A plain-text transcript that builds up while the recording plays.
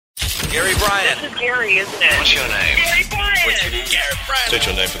Gary Bryan. This is Gary, isn't it? What's your name? Gary Bryan. Gary Bryan. State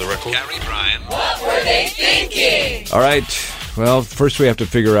your name for the record. Gary Bryan. What were they thinking? All right. Well, first we have to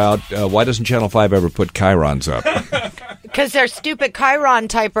figure out why doesn't Channel 5 ever put chyrons up? Because their stupid chyron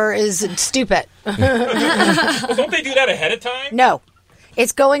typer is stupid. Well, don't they do that ahead of time? No.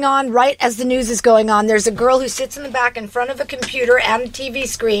 It's going on right as the news is going on. There's a girl who sits in the back in front of a computer and a TV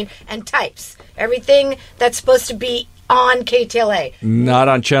screen and types everything that's supposed to be on KTLA. Not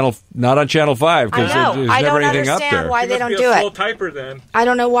on Channel 5 because I know. there's I never don't anything up understand there. why She they must don't be do a it. slow typer then. I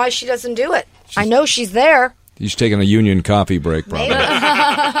don't know why she doesn't do it. I know she's there. He's taking a union coffee break, probably.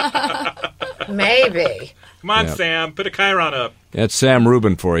 Maybe. Come on, Yeah. Sam. Put a chyron up. That's Sam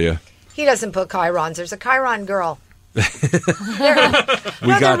Rubin for you. He doesn't put chyrons. There's a chyron girl. We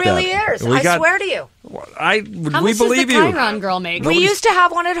There got really that. is. We I got- swear to you. How How we much believe does the you. Chiron girl make? We used to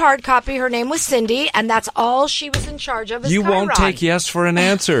have one at hard copy. Her name was Cindy, and that's all she was in charge of. Is You won't Chiron. take yes for an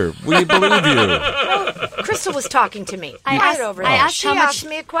answer. We believe you. Crystal was talking to me. I Right asked- over I there. asked She how much- asked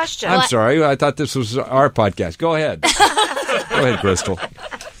me a question. I'm sorry. I thought this was our podcast. Go ahead. Go ahead, Crystal.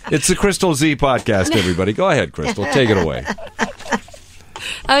 It's the Crystal Z podcast, everybody. Go ahead, Crystal. Take it away.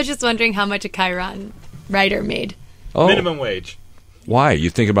 I was just wondering how much a Chiron writer made. Oh, Minimum wage. why? You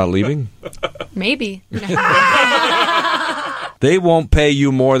think about leaving? Maybe. They won't pay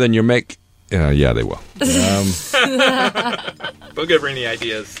you more than you make. Yeah, they will. Don't give her any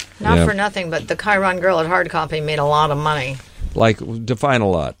ideas. Not Yeah. for nothing, but the Chiron girl at hard copy made a lot of money. Like, define a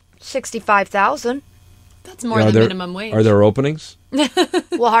lot. 65,000. That's more Are than there- minimum wage. Are there openings?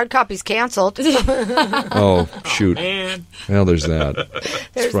 Well, hard copy's canceled. Oh, shoot. Man. Well, there's that. There's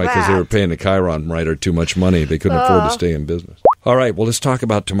That's right, because they were that. paying the Chiron writer too much money. They couldn't afford to stay in business. All right, well, let's talk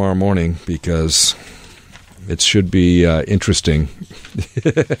about tomorrow morning because it should be interesting.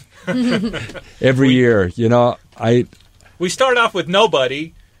 Every year, We start off with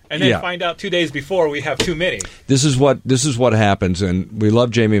nobody, and then Yeah. find out 2 days before we have too many. this is what happens, and we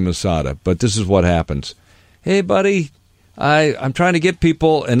love Jamie Masada, but this is what happens. Hey, buddy, I'm trying to get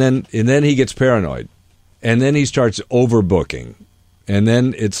people, and then he gets paranoid, and then he starts overbooking, and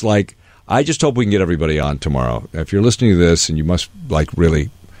then it's like, I just hope we can get everybody on tomorrow. If you're listening to this, and you must really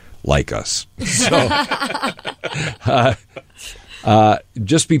like us, so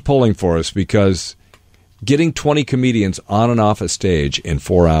just be pulling for us because getting 20 comedians on and off a stage in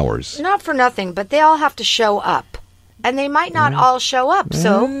 4 hours. Not for nothing, but they all have to show up. And they might not all show up,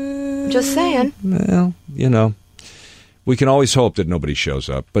 so just saying. Well, we can always hope that nobody shows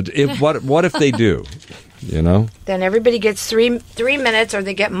up. But what if they do? Then everybody gets three minutes or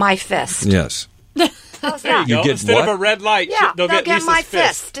they get my fist. Yes. How's There that? you go. get Instead what? of a red light, Yeah, they'll get Lisa's my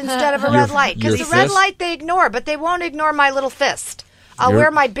fist. fist instead of a red light. Because your the red fist? light they ignore, but they won't ignore my little fist. I'll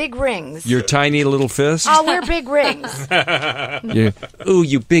wear my big rings. Your tiny little fist? I'll wear big rings. Ooh,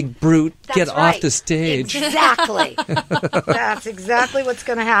 you big brute. That's Get right. off the stage. Exactly. That's exactly what's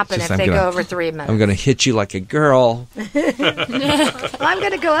going to happen Just, if they go over 3 minutes. I'm going to hit you like a girl. I'm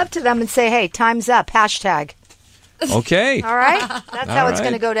going to go up to them and say, hey, time's up, hashtag. Okay. All right? That's how it's right.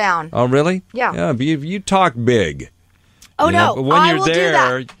 going to go down. Oh, really? Yeah. Yeah, but you talk big. Oh, You know, no, but when I you're will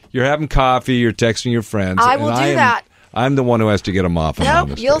there, do that. you're having coffee, you're texting your friends. I and will do am- that. I'm the one who has to get them off. and on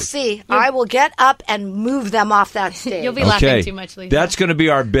Nope, the you'll stage. see. I will get up and move them off that stage. You'll be Okay. laughing too much, Lisa. That's going to be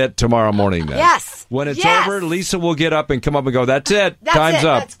our bit tomorrow morning then. Yes. When it's Yes. over, Lisa will get up and come up and go, that's it. That's Time's it.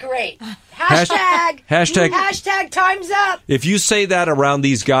 up. That's great. Hashtag. Hashtag Time's up. If you say that around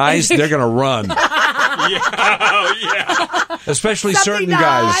these guys, they're going to run. Oh, yeah. Especially Somebody certain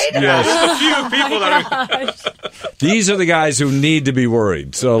guys. died. Yes. There's a few people that are... These are the guys who need to be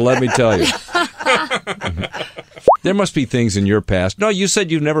worried. So let me tell you. There must be things in your past. No, you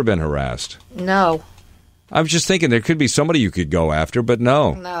said you've never been harassed. No. I was just thinking there could be somebody you could go after, but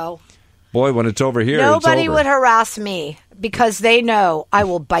no. No. Boy, when it's over here, Nobody it's over. would harass me because they know I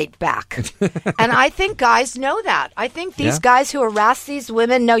will bite back. And I think guys know that. I think these Yeah. guys who harass these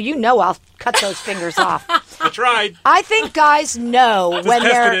women know, I'll cut those fingers off. I tried. I think guys know when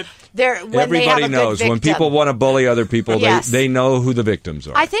tested they're it. when they have Everybody a good knows. When victim. people want to bully other people, Yes. they know who the victims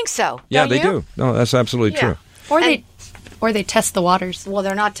are. I think so. yeah, Don't they you? do. No, that's absolutely Yeah. true. Or they test the waters. Well,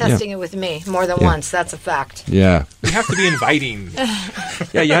 they're not testing it with me more than Yeah. once. That's a fact. Yeah. You have to be inviting.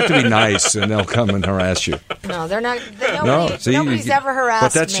 Yeah, you have to be nice, and they'll come and harass you. No, they're not. you- Nobody's ever harassed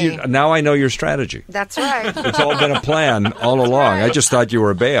But that's me. now I know your strategy. That's right. It's all been a plan all along. I just thought you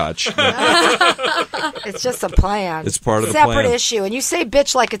were a biatch. It's just a plan. It's part of the Separate plan. issue. And you say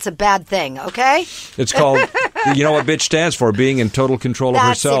bitch like it's a bad thing, okay? It's called, you know what bitch stands for? Being in total control of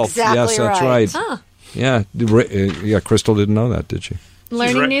That's herself. exactly Yes, that's right. right. Yeah, yeah. Crystal didn't know that, did she?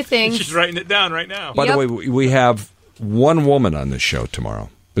 Learning new things. She's writing it down right now. By the way, we have one woman on this show tomorrow.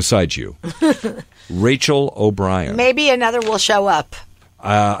 besides you. Rachel O'Brien. Maybe another will show up.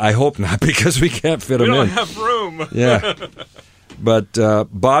 I hope not, because we can't fit We him don't in. have room. Yeah. But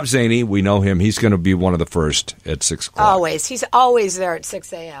Bob Zaney, we know him. He's going to be one of the first at 6 o'clock. Always. He's always there at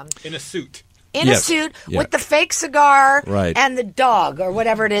 6 a.m. In a suit. In Yes. a suit Yeah. with the fake cigar Right. and the dog or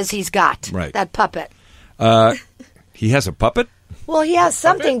whatever it is he's got. Right. That puppet. He has a puppet? Well, he has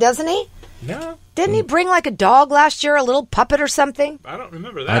something, doesn't he? No, Didn't he bring like a dog last year, a little puppet or something? I don't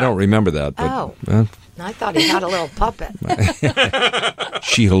remember that. I don't remember that. But, Oh. uh, I thought he had a little puppet.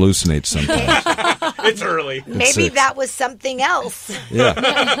 she hallucinates sometimes. It's early. Maybe six. that was something else.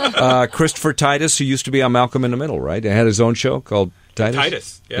 Yeah. Christopher Titus, who used to be on Malcolm in the Middle, right? He had his own show called Titus.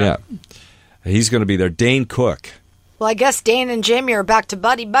 Titus, yeah. He's going to be there. Dane Cook. Well, I guess Dane and Jamie are back to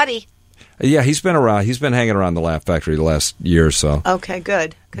buddy-buddy. Yeah, he's been around. He's been hanging around the Laugh Factory the last year or so. Okay,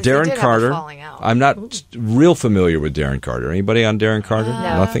 good. 'Cause they Darren did have a Carter. falling out. I'm not real familiar with Darren Carter. Anybody on Darren Carter? No.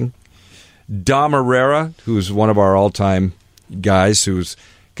 Nothing. Dom Herrera, who's one of our all-time guys, who's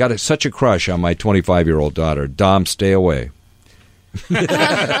got such a crush on my 25-year-old daughter. Dom, stay away.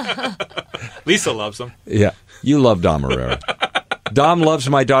 Lisa loves him. Yeah, you love Dom Herrera. Dom loves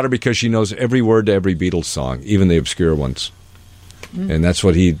my daughter because she knows every word to every Beatles song, even the obscure ones, and that's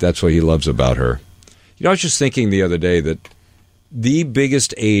what he loves about her. You know, I was just thinking the other day that the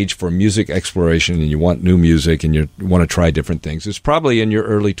biggest age for music exploration, and you want new music and you want to try different things, is probably in your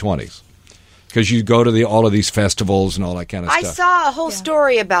early 20s, because you go to all of these festivals and all that kind of I stuff. saw a whole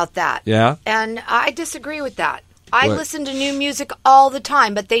story about that. Yeah? And I disagree with that. I What? listen to new music all the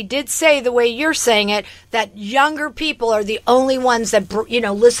time, but they did say the way you're saying it that younger people are the only ones that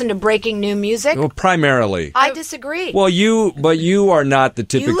listen to breaking new music. Well, primarily. I disagree. Well, you are not the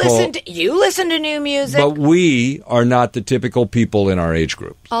typical. you listen to new music. But we are not the typical people in our age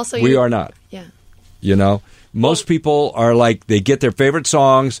group. Also, we you- are not. Yeah. You know, most people are like, they get their favorite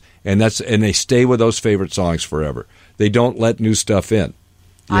songs and they stay with those favorite songs forever. They don't let new stuff in.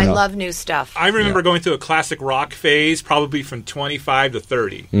 I know. love new stuff. I remember going through a classic rock phase, probably from 25 to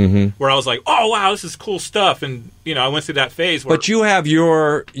 30, where I was like, "Oh wow, this is cool stuff," and I went through that phase. Where, But you have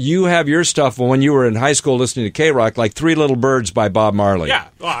your stuff when you were in high school listening to K-Rock, like Three Little Birds by Bob Marley. yeah,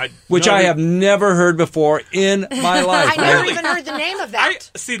 Which I have never heard before in my life. I never even heard the name of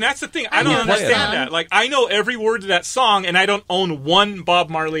that. See, that's the thing. I don't You play it. understand that. Like, I know every word of that song, and I don't own one Bob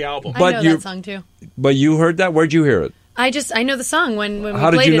Marley album. But I know you- that song too. But you heard that? Where'd you hear it? I know the song when we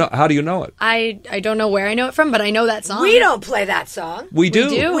How did played you it. know? How do you know it? I don't know where I know it from, but I know that song. We don't play that song. We do.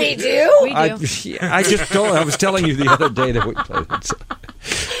 We do? We do. I just told. I was telling you the other day that we played it.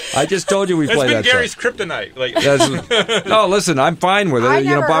 I just told you we That's played been that Gary's song. kryptonite. Like, No, listen, I'm fine with it. I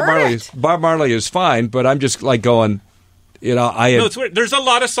never heard it. Bob Marley is fine, but I'm just like going. no, it's weird. There's a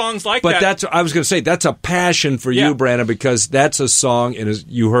lot of songs like But that. I was going to say that's a passion for Yeah. you, Brandon, because that's a song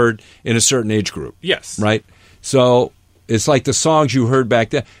you heard in a certain age group. Yes. Right. So it's like the songs you heard back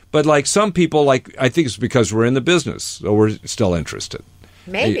then. But like some people, like I think it's because we're in the business, so we're still interested.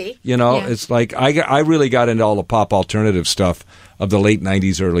 Maybe. Yeah. It's like I really got into all the pop alternative stuff of the late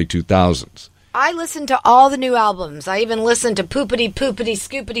 90s, early 2000s. I listened to all the new albums. I even listened to Poopity Poopity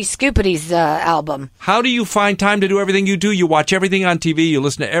Scoopity Scoopity's album. How do you find time to do everything you do? You watch everything on TV. You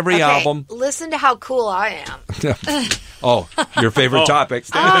listen to every album. Listen to how cool I am. Oh, your favorite topic.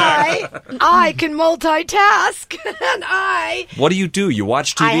 I can multitask. And What do? You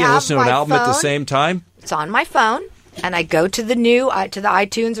watch TV I and have listen to an my album at the phone. same time? it's on my phone. And I go to the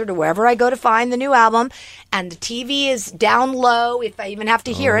iTunes or to wherever I go to find the new album, and the TV is down low. If I even have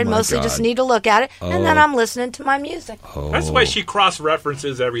to hear it, my mostly God. just need to look at it, and then I'm listening to my music. That's why she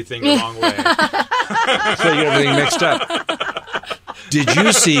cross-references everything the wrong way. So you get everything mixed up.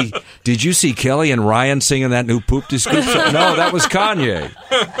 Did you see Kelly and Ryan singing that new Poop to Scoop song? No, that was Kanye.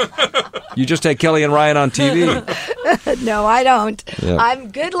 You just had Kelly and Ryan on TV. No, I don't. Yeah.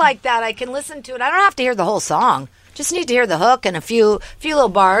 I'm good like that. I can listen to it. I don't have to hear the whole song. Just need to hear the hook and a few little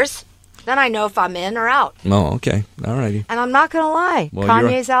bars. Then I know if I'm in or out. Oh, okay. All righty. And I'm not going to lie. Well,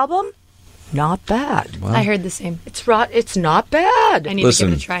 Kanye's album, not bad. I heard the same. It's not bad. I need Listen.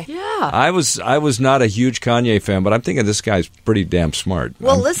 to give it a try. Yeah. I was not a huge Kanye fan, but I'm thinking this guy's pretty damn smart.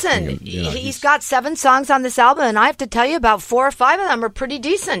 Well, I'm listen, thinking, he's got 7 songs on this album, and I have to tell you about 4 or 5 of them are pretty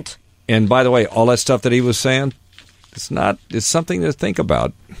decent. And by the way, all that stuff that he was saying, it's something to think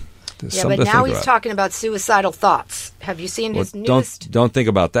about. It's Yeah, something but to now think he's about. talking about suicidal thoughts. Have you seen his Well, newest? don't think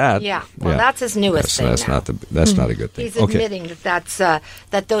about that. Yeah, well, that's his newest thing That's now. that's not a good thing. He's Okay. admitting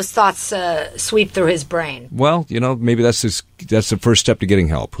that those thoughts sweep through his brain. Well, maybe that's the first step to getting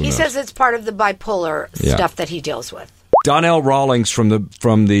help. Who He knows? says it's part of the bipolar Yeah. stuff that he deals with. Donnell Rawlings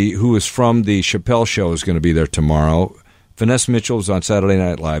who is from the Chappelle Show is going to be there tomorrow. Vanessa Mitchell was on Saturday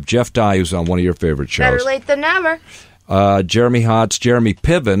Night Live. Jeff Dye, who's on one of your favorite shows. Better late than never. Jeremy Hotz, Jeremy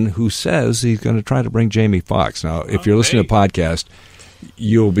Piven, who says he's going to try to bring Jamie Foxx. Now, if you're listening to a podcast,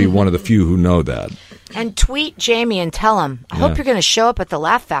 you'll be one of the few who know that. And tweet Jamie and tell him, I hope you're going to show up at the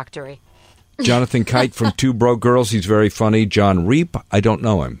Laugh Factory. Jonathan Kite from Two Broke Girls. He's very funny. John Reap. I don't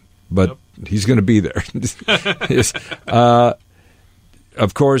know him, but he's going to be there.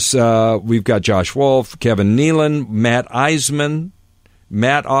 Of course, we've got Josh Wolf, Kevin Nealon, Matt Eisman.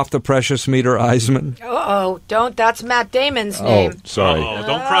 Matt off the Precious Meter Eisman. Don't. That's Matt Damon's name. Oh, sorry.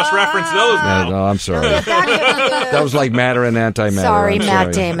 Don't cross-reference those now. No, I'm sorry. That was like matter and antimatter. Sorry, I'm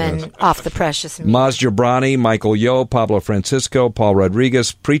Matt Damon, off the Precious Meter. Maz Jobrani, Michael Yo, Pablo Francisco, Paul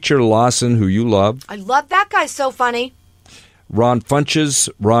Rodriguez, Preacher Lawson, who you love. I love that guy. So funny. Ron Funches,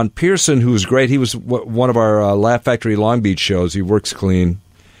 Ron Pearson, who's great. He was one of our Laugh Factory Long Beach shows. He works clean.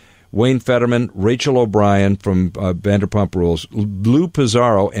 Wayne Fetterman, Rachel O'Brien from Vanderpump Rules, Lou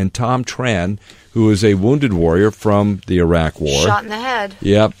Pizarro, and Tom Tran, who is a wounded warrior from the Iraq War. Shot in the head.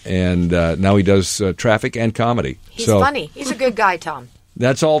 Yep, and now he does traffic and comedy. He's funny. He's a good guy, Tom.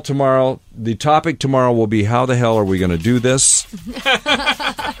 That's all tomorrow. The topic tomorrow will be how the hell are we going to do this?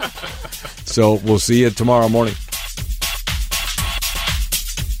 So we'll see you tomorrow morning.